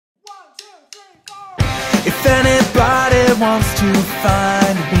If anybody wants to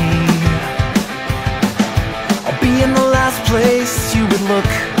find me, I'll be in the last place you would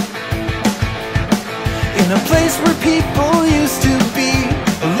look, in a place where people used to be,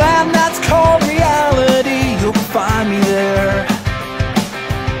 a land that's called reality. You'll find me there.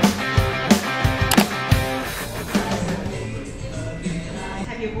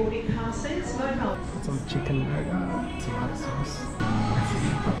 Have your boarding passes, mobile. Some chicken burger, tomato sauce.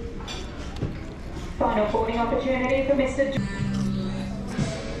 Final boarding opportunity for Mr.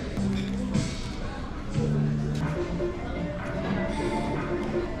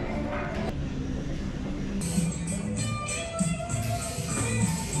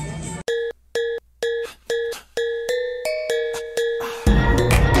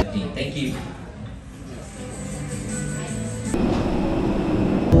 Thank you.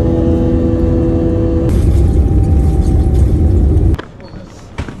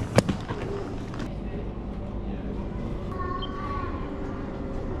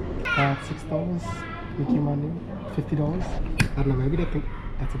 $6 making money, $50. I don't know, maybe they think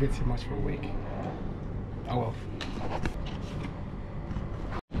that's a bit too much for a week. Oh well.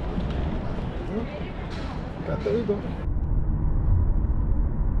 Got the Uber.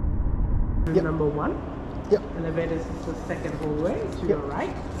 Yep. Number 1. Yep. Elevators is the second hallway to your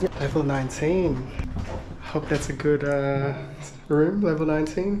right. Yep. Level 19. Hope that's a good room, level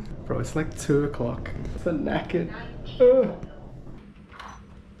 19. Bro, it's like 2 o'clock. So knackered.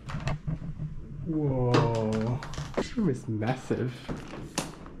 Whoa. This room is massive.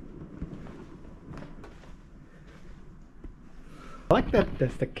 I like that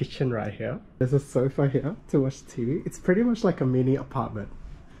there's the kitchen right here. There's a sofa here to watch TV. It's pretty much like a mini apartment.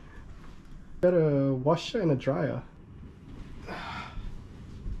 Got a washer and a dryer.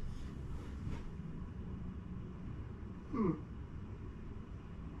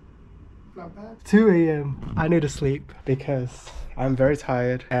 Not bad. 2 a.m. I need to sleep because I'm very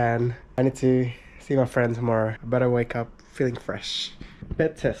tired and I need to see my friend tomorrow. I better wake up feeling fresh.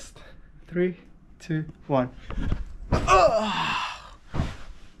 Bed test. 3, 2, 1.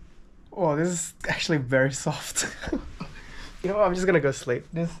 Oh, this is actually very soft. You know what? I'm just gonna go sleep.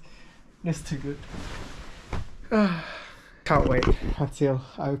 This is too good. Can't wait until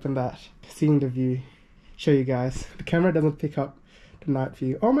I open that. Seeing the view. Show you guys. The camera doesn't pick up the night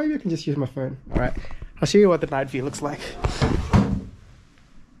view. Or maybe I can just use my phone. Alright. I'll show you what the night view looks like.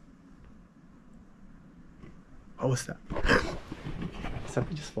 What was that?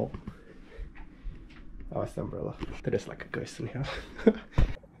 Something just fall. Oh, it's the umbrella. There's like a ghost in here.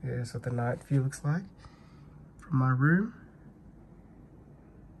 Here's what the night view looks like from my room.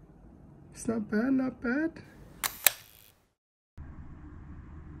 It's not bad, not bad.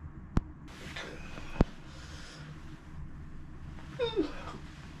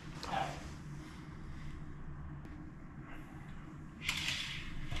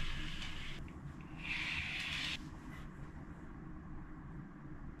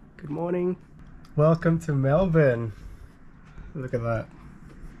 Good morning. Welcome to Melbourne. Look at that.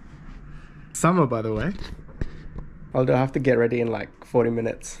 Summer, by the way. Although I have to get ready in like 40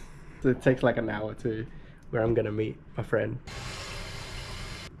 minutes. So it takes like an hour to where I'm gonna meet my friend.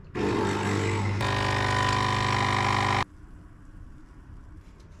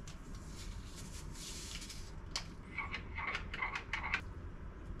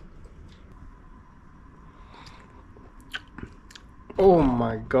 Oh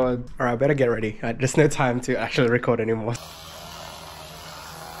my god. Alright, I better get ready. There's no time to actually record anymore.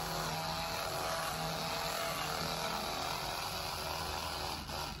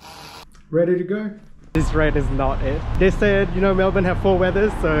 Ready to go? This rain is not it. They said, you know, Melbourne have 4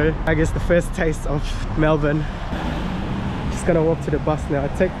 weathers, so I guess the first taste of Melbourne. Just gonna walk to the bus now.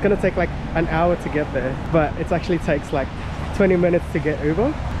 It's gonna take like an hour to get there, but it actually takes like 20 minutes to get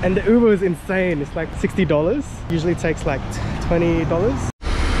Uber. And the Uber is insane. It's like $60. Usually takes like $20.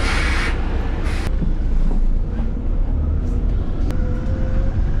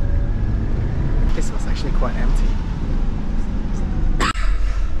 This was actually quite empty.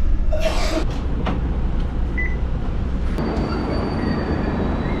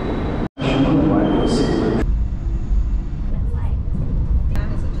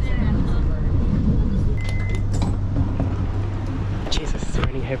 Jesus, it's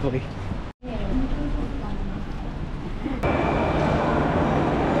raining heavily.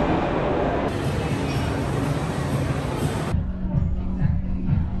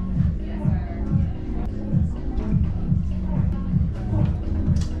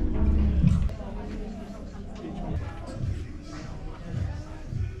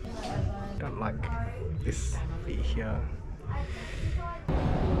 Don't like this view here.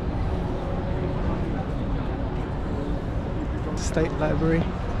 State Library.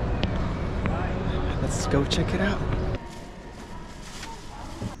 Let's go check it out.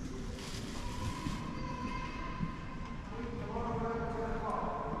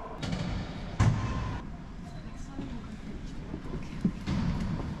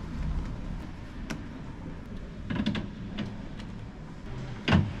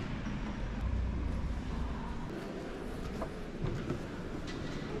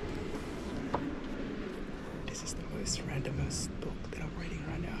 This is the most randomest book that I'm reading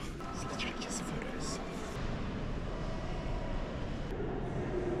right now. It's literally just photos.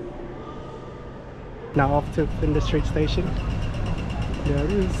 Now off to Flinders Street Station. There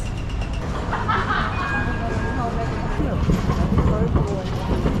it is.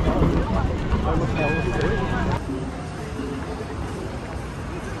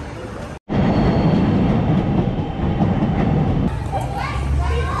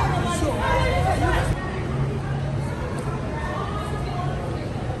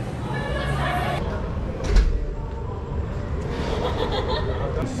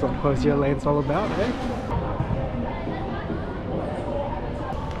 That's what Hosier Lane's all about, eh?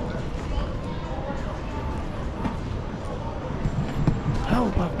 How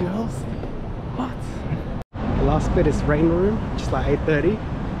about girls? What? The last bit is rain room, just like 8:30.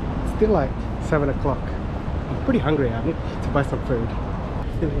 It's still like 7 o'clock. I'm pretty hungry. I need to buy some food.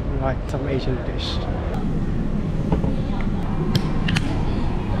 Feeling like some Asian dish.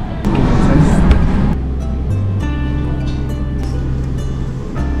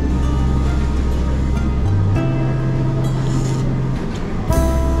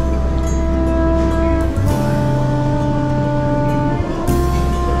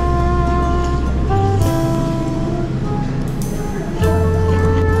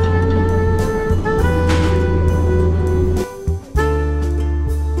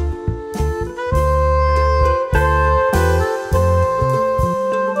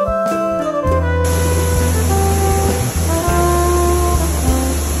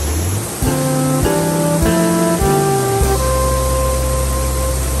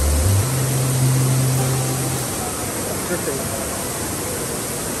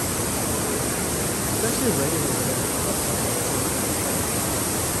 It's actually raining over there.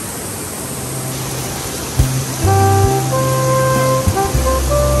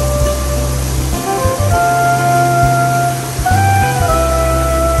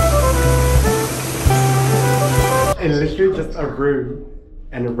 It's literally just a room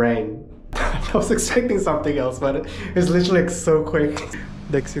and rain. I was expecting something else, but it's literally like so quick.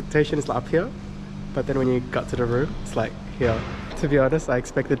 The expectation is like up here, but then when you got to the room, it's like here. To be honest, I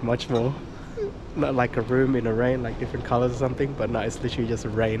expected much more. Not like a room in the rain, like different colors or something, but no, it's literally just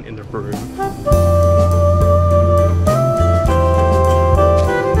rain in the room.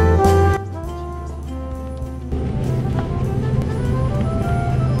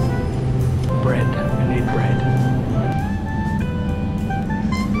 Bread, I need bread.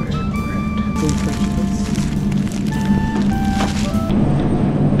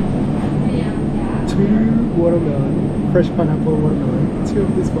 Two watermelon, fresh pineapple watermelon. Two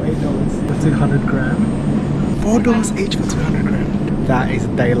of these for $8 for 200 gram. $4 each for 200 gram. That is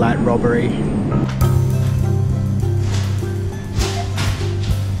daylight robbery.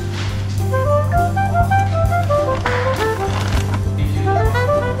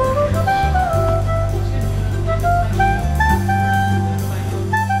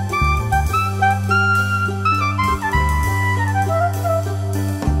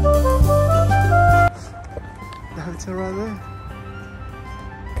 Right there.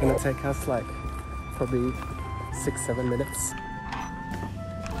 Gonna take us like probably 6-7 minutes.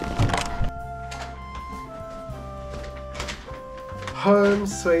 Home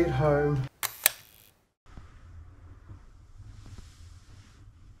sweet home.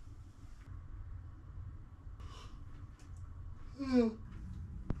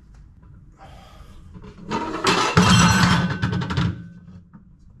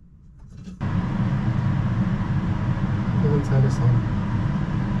 Turn this on.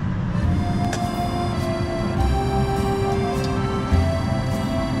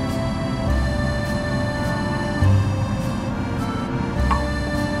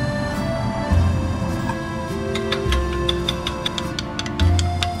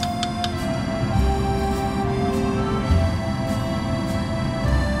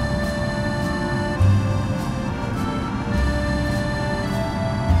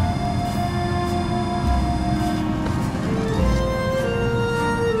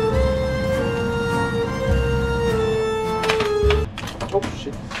 Oh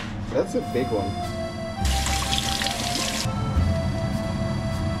shit, that's a big one.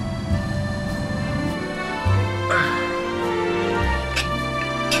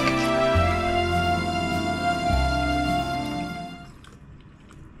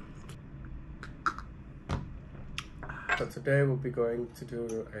 Today we'll be going to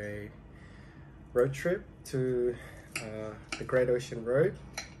do a road trip to the Great Ocean Road.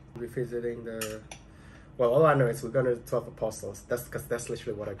 We'll be visiting the... Well, all I know is we're going to 12 Apostles. That's because that's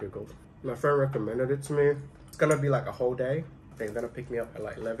literally what I googled. My friend recommended it to me. It's gonna be like a whole day. They're gonna pick me up at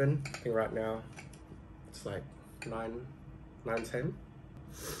like 11. I think right now it's like 9:10.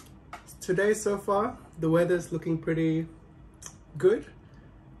 Today so far, the weather's looking pretty good.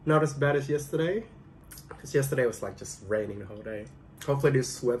 Not as bad as yesterday, because yesterday was like just raining the whole day. Hopefully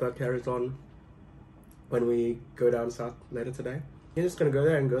this weather carries on when we go down south later today. We're just gonna go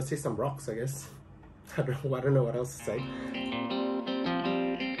there and go see some rocks, I guess. I don't know what else to say.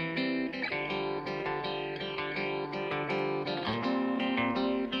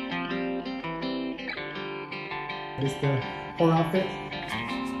 This is the whole outfit.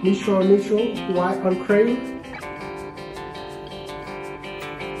 Neutral, white on cream.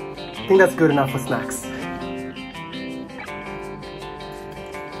 I think that's good enough for snacks.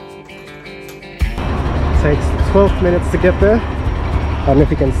 Takes 12 minutes to get there. I don't know if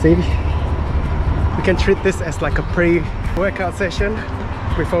you can see. We can treat this as like a pre-workout session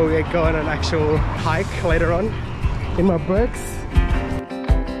before we go on an actual hike later on in my breaks.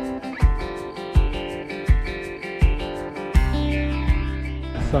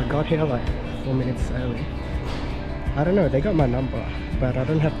 So I got here like 4 minutes early. I don't know, they got my number, but I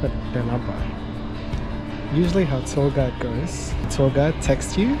don't have their number. Usually how tour guide goes, tour guide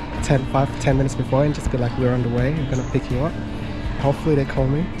texts you 5-10 minutes before and just be like, we're on the way, we're gonna pick you up. Hopefully they call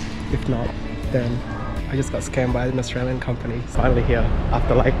me. If not, then I just got scammed by an Australian company. Finally here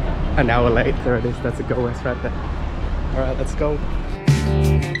after like an hour late. There it is, that's a Go West right there. Alright, let's go.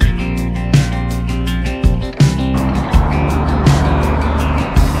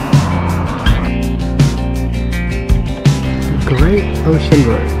 Great Ocean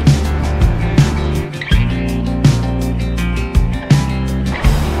Road.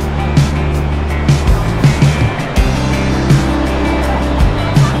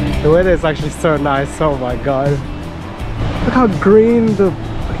 The weather is actually so nice, oh my god. Look how green the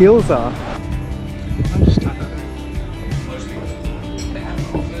hills are.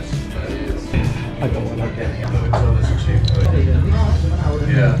 I don't want to get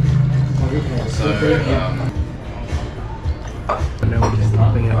now we're just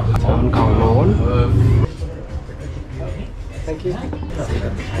stopping at the town called Lawn. Thank you.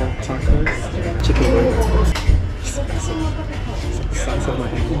 Tacos, chicken wings. Size of my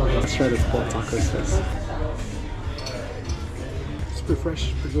hand. Let's try this pork tacos first. It's pretty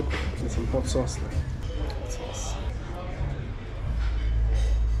fresh, pretty good. And some hot sauce there. Hot sauce.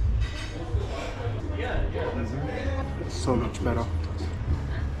 It's so much better.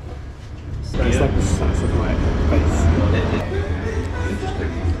 So it's like the size of my face.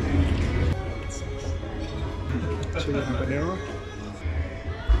 Chili habanero.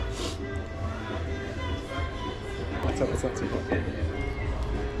 It's not too hot.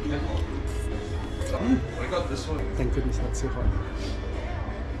 I got this one. Thank goodness not too hot.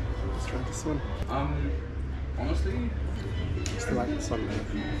 Let's try this one. Honestly, Just like this one, man.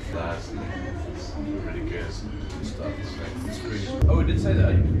 that's really good stuff. It's great. Oh, it did say that.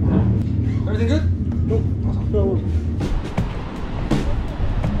 Everything good? Nope. No.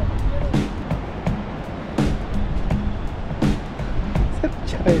 Is that a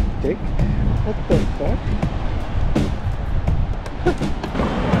giant dick? What the fuck?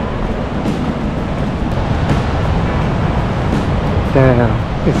 Damn,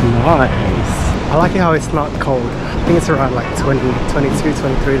 it's nice. I like it how it's not cold. I think it's around like 22,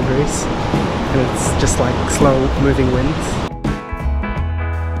 23 degrees. And it's just like slow moving winds.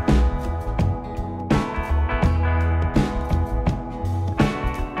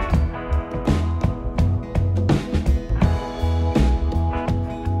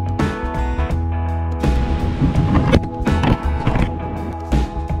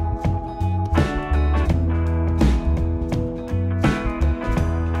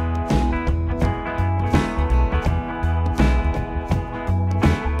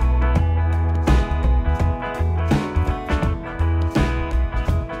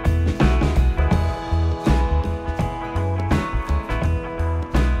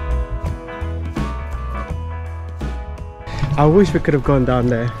 I wish we could have gone down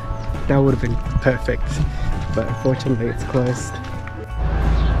there. That would have been perfect. But unfortunately it's closed.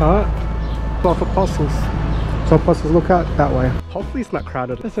 Alright, 12 Apostles. 12 Apostles, look out that way. Hopefully it's not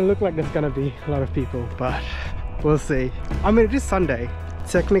crowded. Doesn't look like there's gonna be a lot of people, but we'll see. I mean, it is Sunday.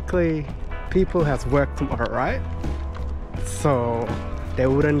 Technically, people has work tomorrow, right? So they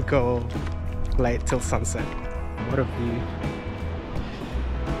wouldn't go late till sunset. What a view.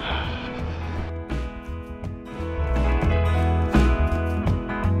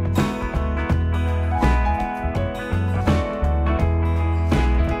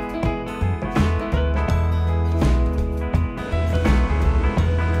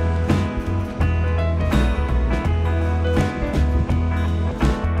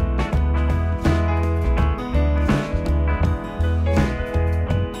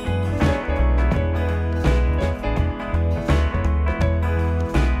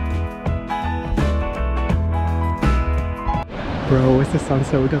 the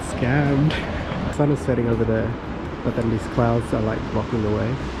sunset. We got scammed. The sun is setting over there, but then these clouds are like blocking the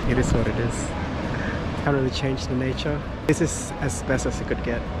way. It is what it is. Can't really change the nature. This is as best as it could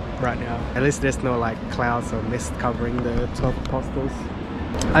get right now. At least there's no like clouds or mist covering the 12 apostles.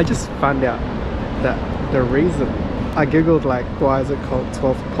 I just found out that the reason I googled like why is it called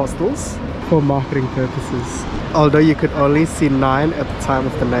 12 apostles, for marketing purposes. Although you could only see 9 at the time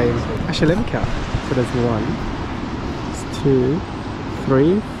of the name. Actually, let me count. So there's 1, it's 2,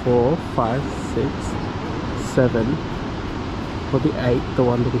 3, 4, 5, 6, 7, probably 8, the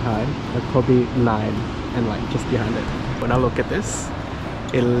one behind, and probably 9, and like just behind it. When I look at this,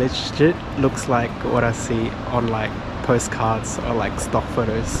 it legit looks like what I see on like postcards or like stock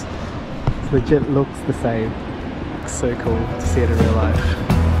photos. It legit looks the same. It's so cool to see it in real life.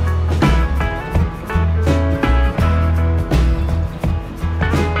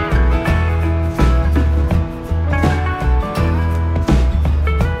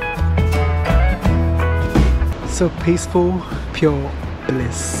 So peaceful, pure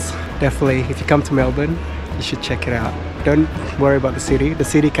bliss. Definitely, if you come to Melbourne, you should check it out. Don't worry about the city. The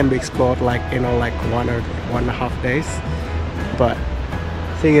city can be explored like, you know, like 1 or 1.5 days. But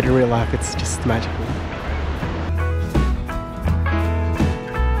seeing it in real life, it's just magical.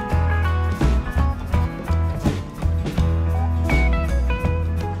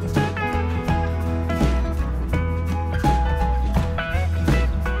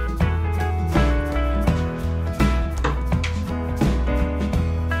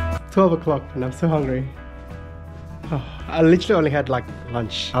 It's 12 o'clock and I'm so hungry. Oh, I literally only had like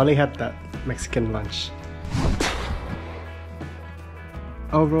lunch. I only had that Mexican lunch.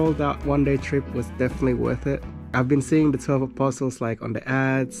 Overall, that one-day trip was definitely worth it. I've been seeing the 12 apostles like on the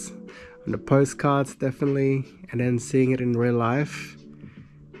ads, on the postcards definitely, and then seeing it in real life.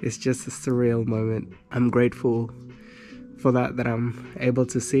 It's just a surreal moment. I'm grateful for that I'm able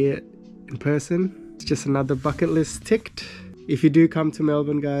to see it in person. It's just another bucket list ticked. If you do come to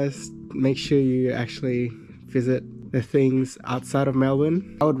Melbourne, guys, make sure you actually visit the things outside of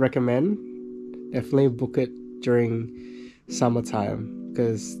Melbourne. I would recommend definitely book it during summertime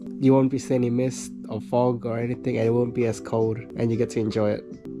because you won't be seeing any mist or fog or anything, and it won't be as cold and you get to enjoy it.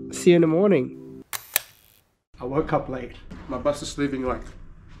 See you in the morning. I woke up late. My bus is leaving like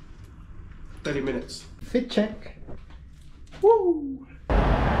 30 minutes. Fit check. Woo!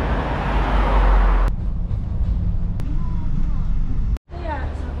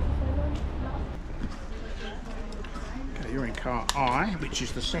 You're in car I, which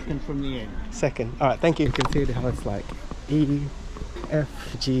is the second from the end. Second. Alright, thank you. You can see how it's like E, F,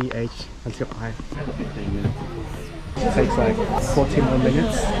 G, H until I. It takes like 14 more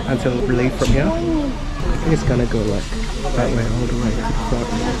minutes until we leave from here. I think it's gonna go like that way all the way to the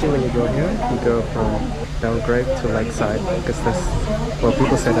front. When you go here, you go from Belgrave to Lakeside because that's, well,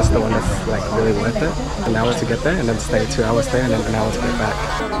 people say that's the one that's like really worth it. An hour to get there and then stay 2 hours there and then an hour to get back.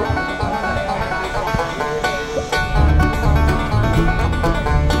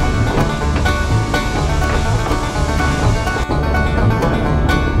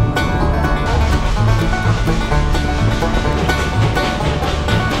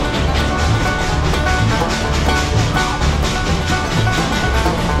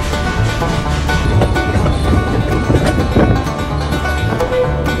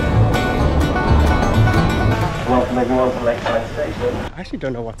 I actually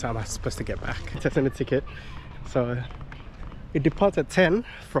don't know what time I'm supposed to get back. It's in the ticket. So it departs at 10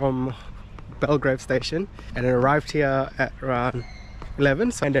 from Belgrave station and it arrived here at around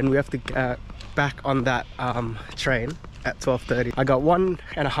 11, and then we have to get back on that train at 12:30. I got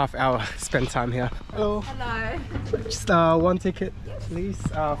 1.5 hours spend time here. Hello. Hello. Just one ticket, please.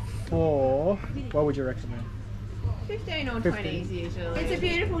 For what would you recommend? 15 or 15. 20s usually. It's a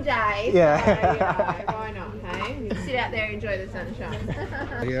beautiful day. Yeah. So, you know, why not, hey? You can sit out there and enjoy the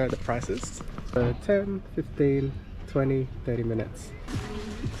sunshine. Here are the prices. So 10, 15, 20, 30 minutes.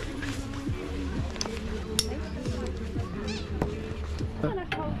 I'm gonna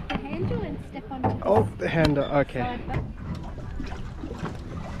hold the handle and step on it. Oh, the handle, okay.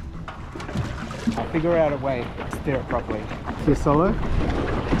 I'll figure out a way to steer it properly. If you're solo,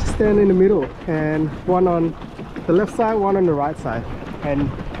 just stand in the middle and one on the left side, one on the right side, and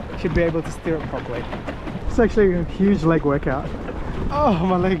you should be able to steer it properly. It's actually a huge leg workout. Oh,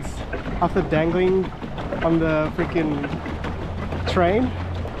 my legs. After dangling on the freaking train,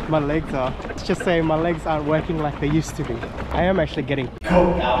 my legs are, let's just say my legs aren't working like they used to be. I am actually getting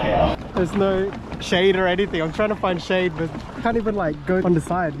cold out here. There's no shade or anything. I'm trying to find shade, but I can't even like go on the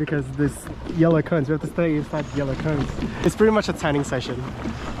side because there's yellow cones. We have to stay inside the yellow cones. It's pretty much a tanning session.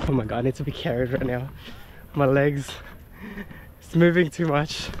 Oh my god, I need to be carried right now. My legs It's moving too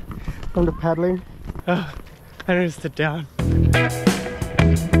much from the paddling. I need to sit down.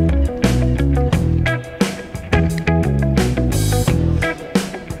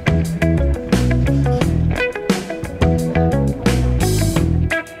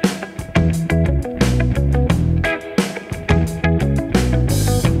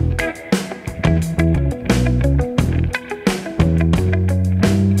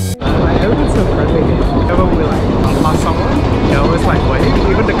 Everyone's so friendly here. Whenever we pass someone, they always wave.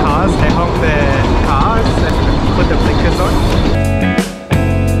 Even the cars, they honk their cars and put the blinkers on.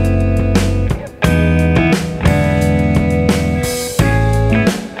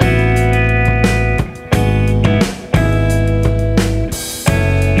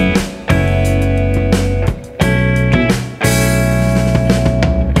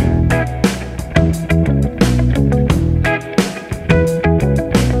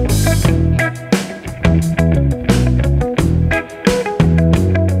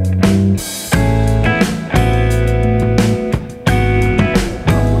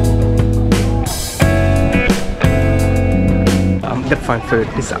 Gotta find food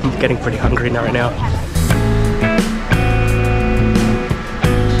because I'm getting pretty hungry now right now.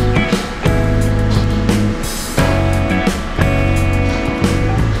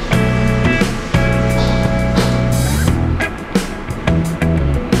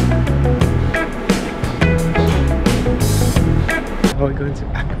 Oh, we're going to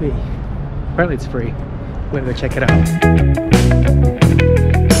Acme. Apparently it's free. We're gonna go check it out.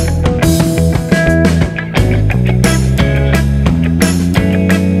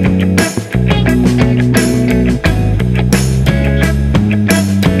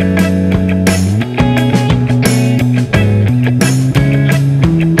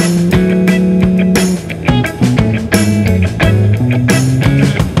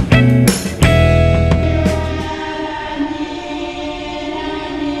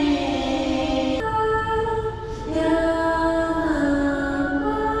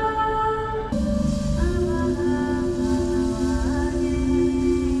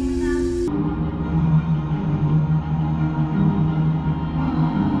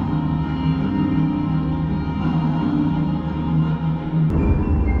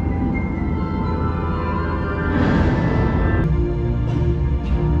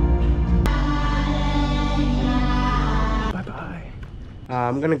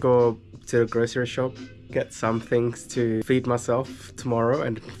 I'm gonna go to the grocery shop, get some things to feed myself tomorrow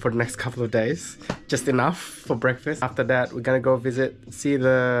and for the next couple of days. Just enough for breakfast. After that, we're gonna go see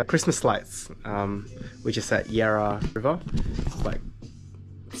the Christmas lights, which is at Yarra River,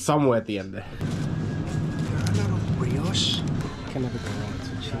 somewhere at the end there. A little brioche. Can never go wrong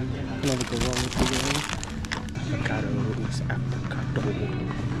with chili. Can never go wrong with chili. Avocados, avocado.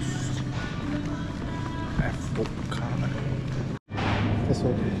 This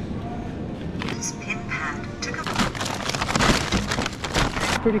way. Use pin pad to go.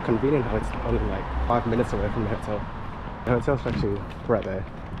 It's pretty convenient how it's only 5 minutes away from the hotel. The hotel's actually right there.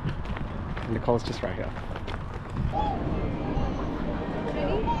 And the call's just right here.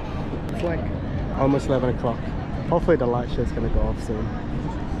 It's almost 11 o'clock. Hopefully the light show's gonna go off soon.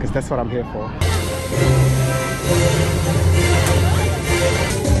 Because that's what I'm here for.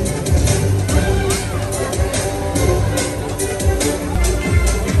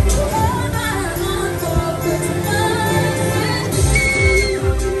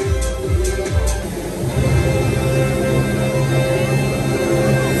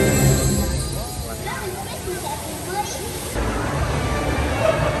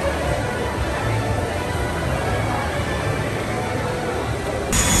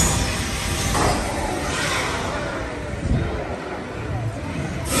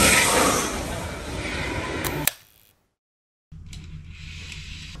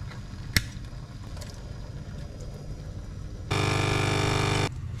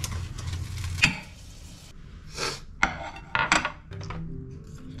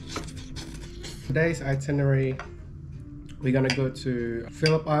 Today's itinerary, we're gonna go to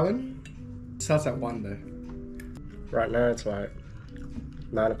Phillip Island. It starts at 1 there. Right now it's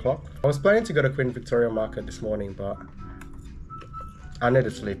 9 o'clock. I was planning to go to Queen Victoria Market this morning, but I need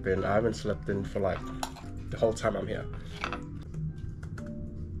to sleep in. I haven't slept in for the whole time I'm here.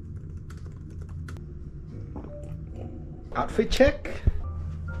 Outfit check.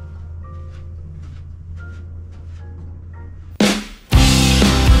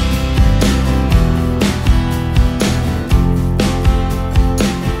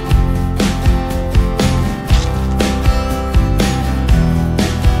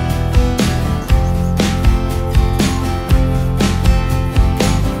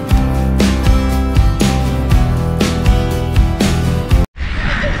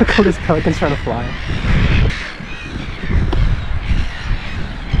 Look at all these pelicans trying to fly.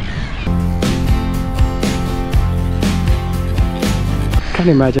 Can't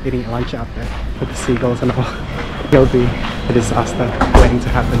imagine eating lunch out there with the seagulls and all. It'll be a disaster waiting to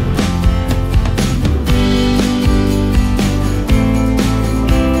happen.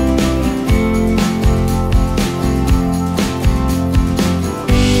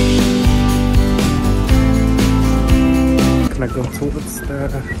 Can I go towards the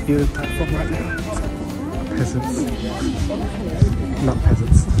viewing platform right now? Peasants. Not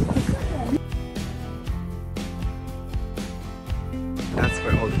peasants. That's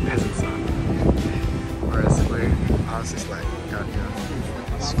where all the peasants are. Whereas where ours is like down here.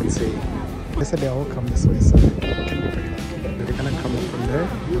 As you can see. They said they all come this way, so it can be pretty lucky. They're gonna come in from there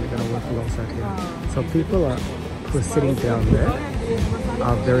and they're gonna walk alongside here. So people who are sitting down there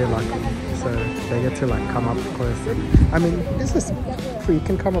are very lucky. So they get to like come up close and I mean this is free. You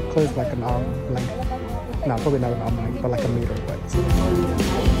can come up close like an arm length. No, probably not an arm length, but like a meter away.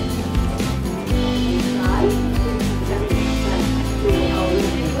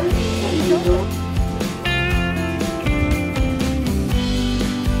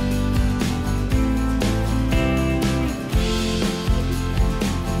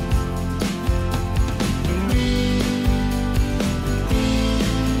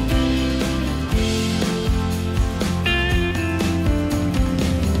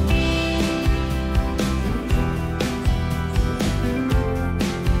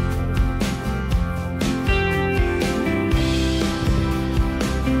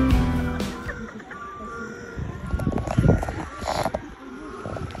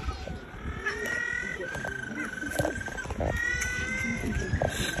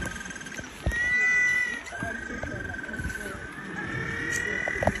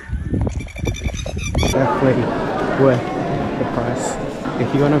 Definitely worth the price.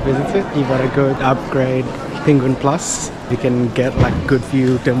 If you want to visit it, you gotta go upgrade Penguin Plus. You can get like good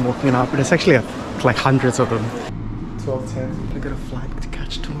view them walking up. There's actually like hundreds of them. 12:10. We got a flight to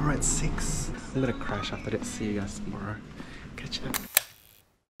catch tomorrow at 6. I'm gonna crash after this. See you guys tomorrow. Catch you.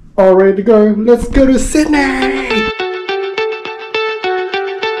 All ready to go. Let's go to Sydney.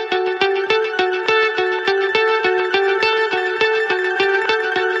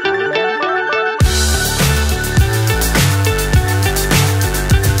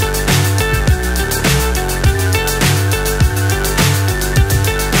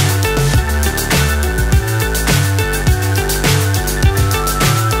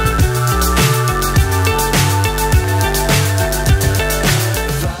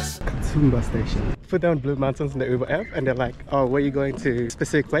 Bus station. Put down Blue Mountains in the Uber app and they're like, oh, where are you going to?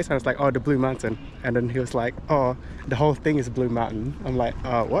 Specific place? And I was like, oh, the Blue Mountain. And then he was like, oh, the whole thing is Blue Mountain. I'm like,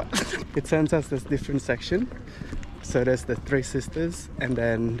 what? It turns out there's different section. So there's the Three Sisters and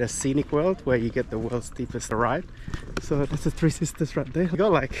then the Scenic World where you get the world's steepest ride. So that's the Three Sisters right there. We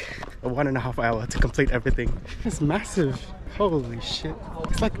got like a 1.5 hour to complete everything. It's massive. Holy shit.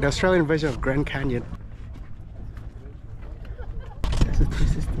 It's like the Australian version of Grand Canyon. There's the Three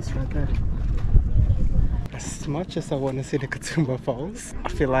Sisters right there. As much as I want to see the Katoomba Falls, I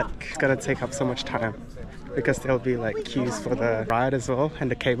feel like it's gonna take up so much time because there'll be like queues for the ride as well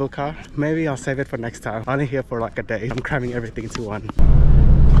and the cable car. Maybe I'll save it for next time. I'm only here for like a day. I'm cramming everything into one.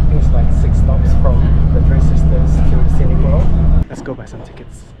 It's like 6 stops from the Three Sisters to the Scenic World. Let's go buy some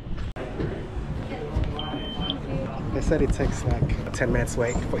tickets. They said it takes like 10 minutes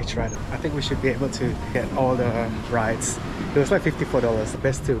wait for each ride. I think we should be able to get all the rides. It was like $54.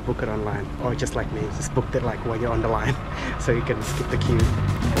 Best to book it online or just like me, just booked it like when you're on the line so you can skip the queue.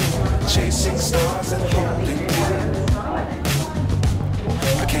 Chasing stars and holding you.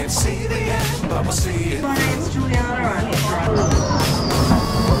 I can't see the end, but we'll see it. My name's Juliana.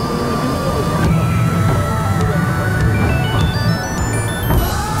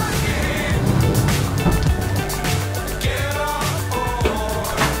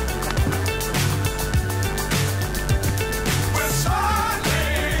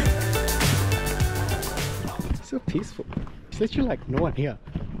 So peaceful. It's literally like no one here.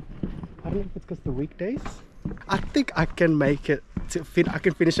 I don't know if it's because the weekdays. I think I can make it to I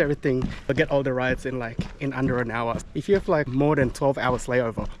can finish everything. I'll get all the rides in under an hour. If you have like more than 12 hours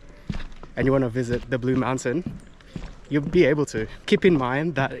layover and you want to visit the Blue Mountain, you'll be able to. Keep in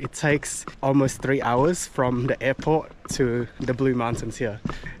mind that it takes almost 3 hours from the airport to the Blue Mountains here.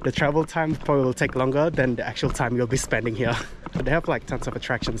 The travel time probably will take longer than the actual time you'll be spending here. But they have like tons of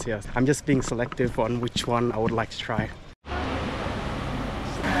attractions here. I'm just being selective on which one I would like to try.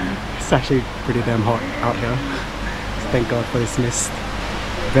 It's actually pretty damn hot out here. Thank God for this mist.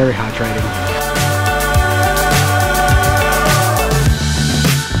 Very hydrating.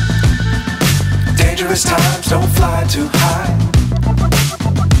 dangerous times, don't fly too high.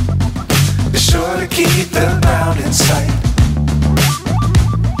 Be sure to keep the ground in sight.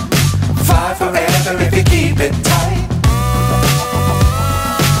 Fly forever if you keep it tight.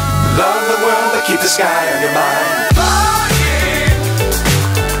 Love the world, but keep the sky on your mind.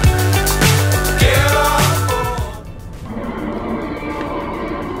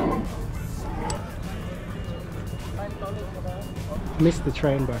 Missed the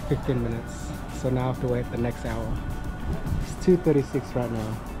train by 15 minutes, so now I have to wait the next hour. It's 2:36 right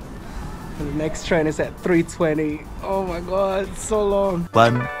now. And the next train is at 3:20. Oh my god, it's so long.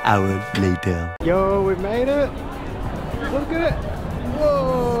 1 hour later. Yo, we made it! Look at it!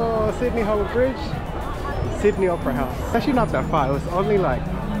 Whoa! Sydney Harbour Bridge, Sydney Opera House. Actually not that far, it was only like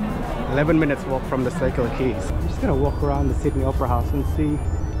 11 minutes walk from the Circular Quays. I'm just gonna walk around the Sydney Opera House and see.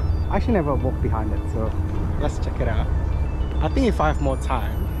 I actually never walked behind it, so let's check it out. I think if I have more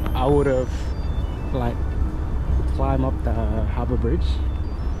time, I would have like climbed up the Harbour Bridge.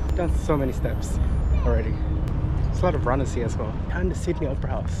 Done so many steps already. There's a lot of runners here as well. Behind the Sydney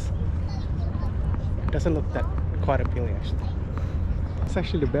Opera House. It doesn't look that quite appealing actually. It's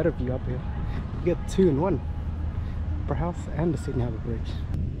actually the better view up here. You get 2 in 1. Opera House and the Sydney Harbour Bridge.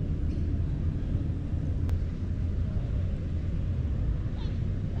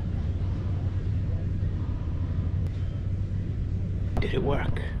 Did it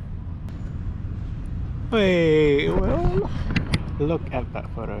work? Wait, well, look at that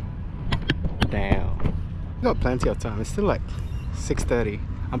photo. Damn. We got plenty of time. It's still like 6:30.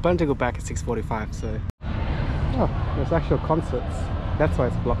 I'm planning to go back at 6:45, so. Oh, there's actual concerts. That's why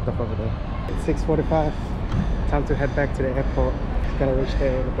it's blocked up over there. It's 6:45. Time to head back to the airport. Gonna reach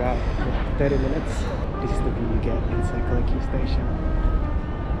there in about 30 minutes. This is the view you get inside Circular Quay Station.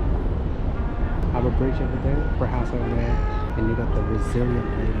 Harbour Bridge over there, Opera House over there. And you got the Resilient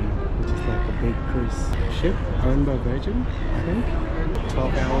Lady, which is like a big cruise ship owned by Virgin, I think.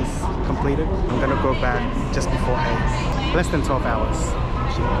 12 hours completed. I'm gonna go back just before 8. Less than 12 hours.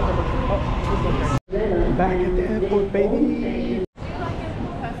 Back at the airport, baby!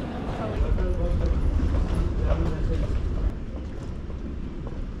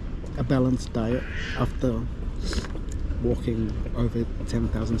 A balanced diet after walking over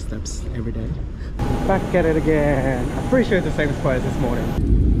 10,000 steps every day. Back at it again. I'm pretty sure it's the same spot as this morning.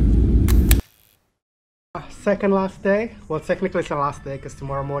 Second last day. Well, technically it's the last day because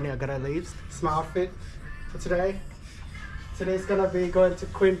tomorrow morning I gotta leave. It's my outfit for today. Today's gonna be going to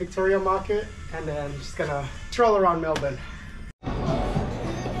Queen Victoria Market and then just gonna stroll around Melbourne.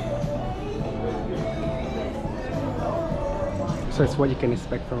 So it's what you can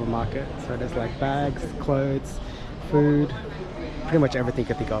expect from a market. So there's like bags, clothes, food, pretty much everything you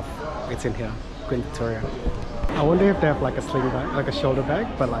can think of. It's in here, Queen Victoria. I wonder if they have like a sling bag, like a shoulder bag,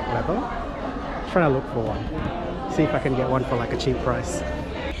 but like leather. I'm trying to look for one. See if I can get one for like a cheap price.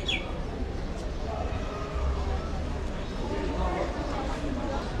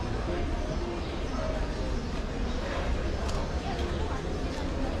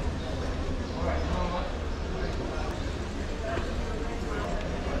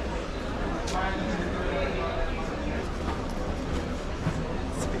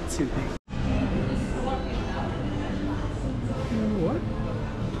 Too big. What?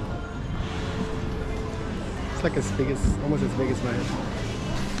 It's like as big as, almost as big as mine.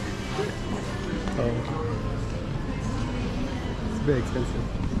 Oh. It's very expensive.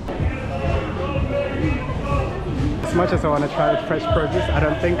 As much as I want to try the fresh produce, I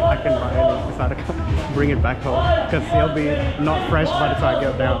don't think I can buy any because I can't bring it back home because it'll be not fresh by the time I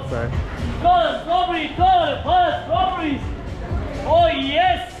get down, so. Strawberries! Strawberries! Oh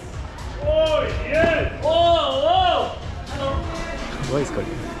yes! Oh yes! Oh, oh! What is good?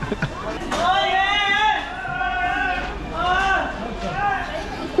 Oh yes!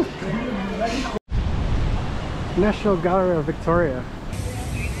 National Gallery of Victoria.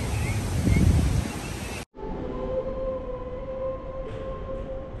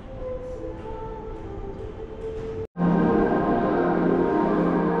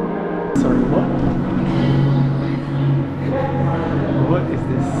 Sorry, what? What is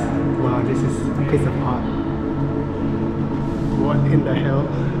this? Wow, this is a piece of art. What in the hell?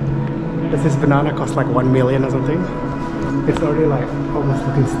 Does this banana cost like 1 million or something? It's already like almost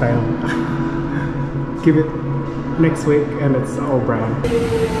looking stale. Give it next week and it's all brown.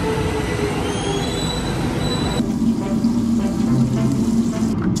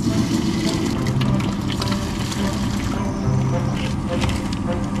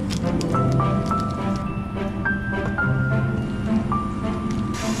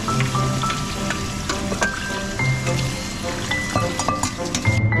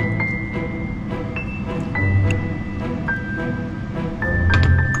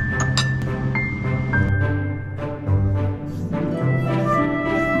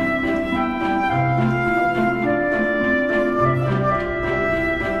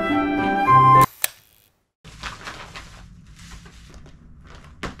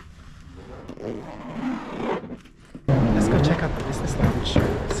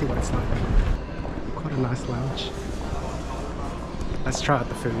 Let's try out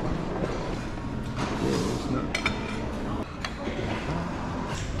the food.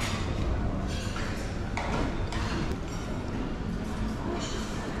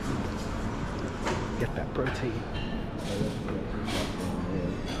 Get that protein.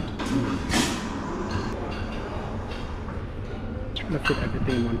 Trying to fit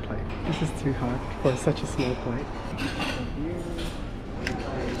everything in one plate. This is too hard for such a small plate.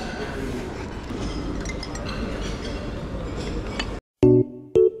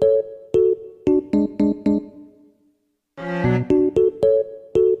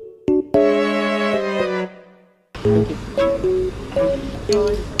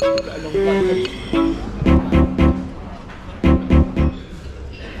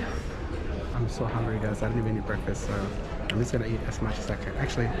 I'm so hungry, guys. I didn't even eat breakfast, so I'm just gonna eat as much as I can.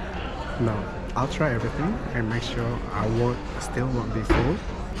 Actually, no, I'll try everything and make sure I still won't be full,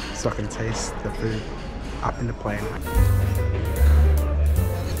 so I can taste the food up in the plane.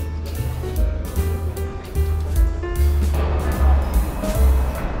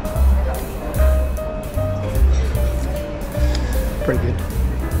 Pretty good.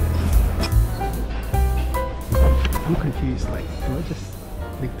 I'm confused, like, do I just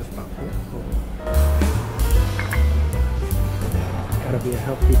leave the stuff here? Or... gotta be a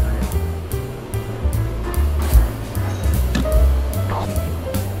healthy diet.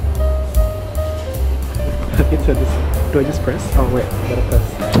 Okay, so this, do I just press? Oh wait, I gotta press.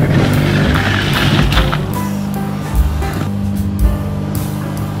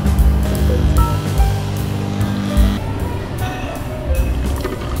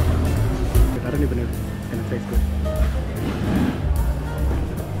 I don't even know if it's gonna taste good.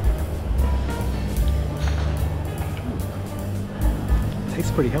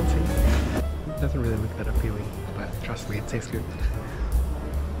 Tastes pretty healthy. It doesn't really look that appealing, but trust me, it tastes good.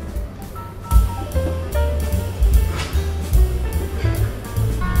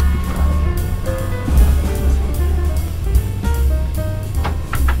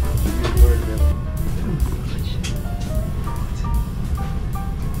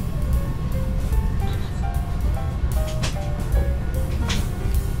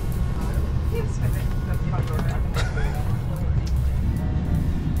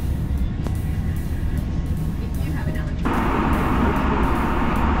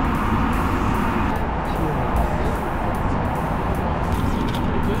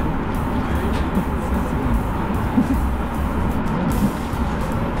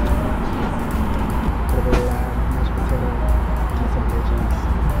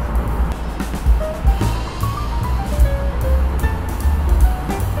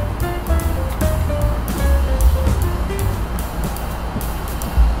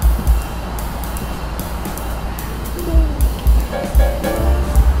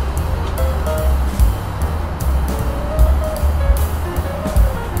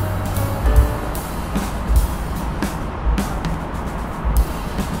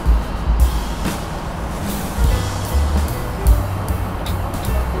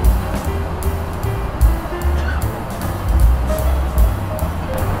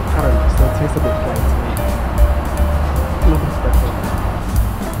 Tastes a bit plain to me. Nothing special.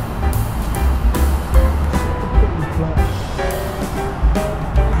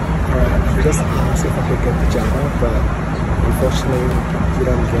 Alright, just asked if I could get pajama, but unfortunately you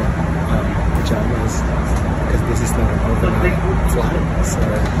don't get pajamas because this is not an overnight flight, so...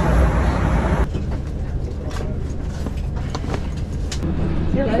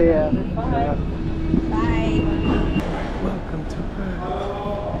 See ya. Bye. Welcome to Perth.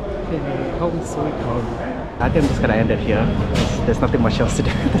 Home sweet home. I think I'm just gonna end it here. There's nothing much else to do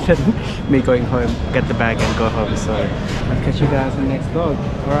other than me going home, get the bag and go home. So I'll catch you guys in the next vlog.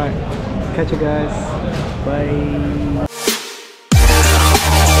 Alright, catch you guys. Bye.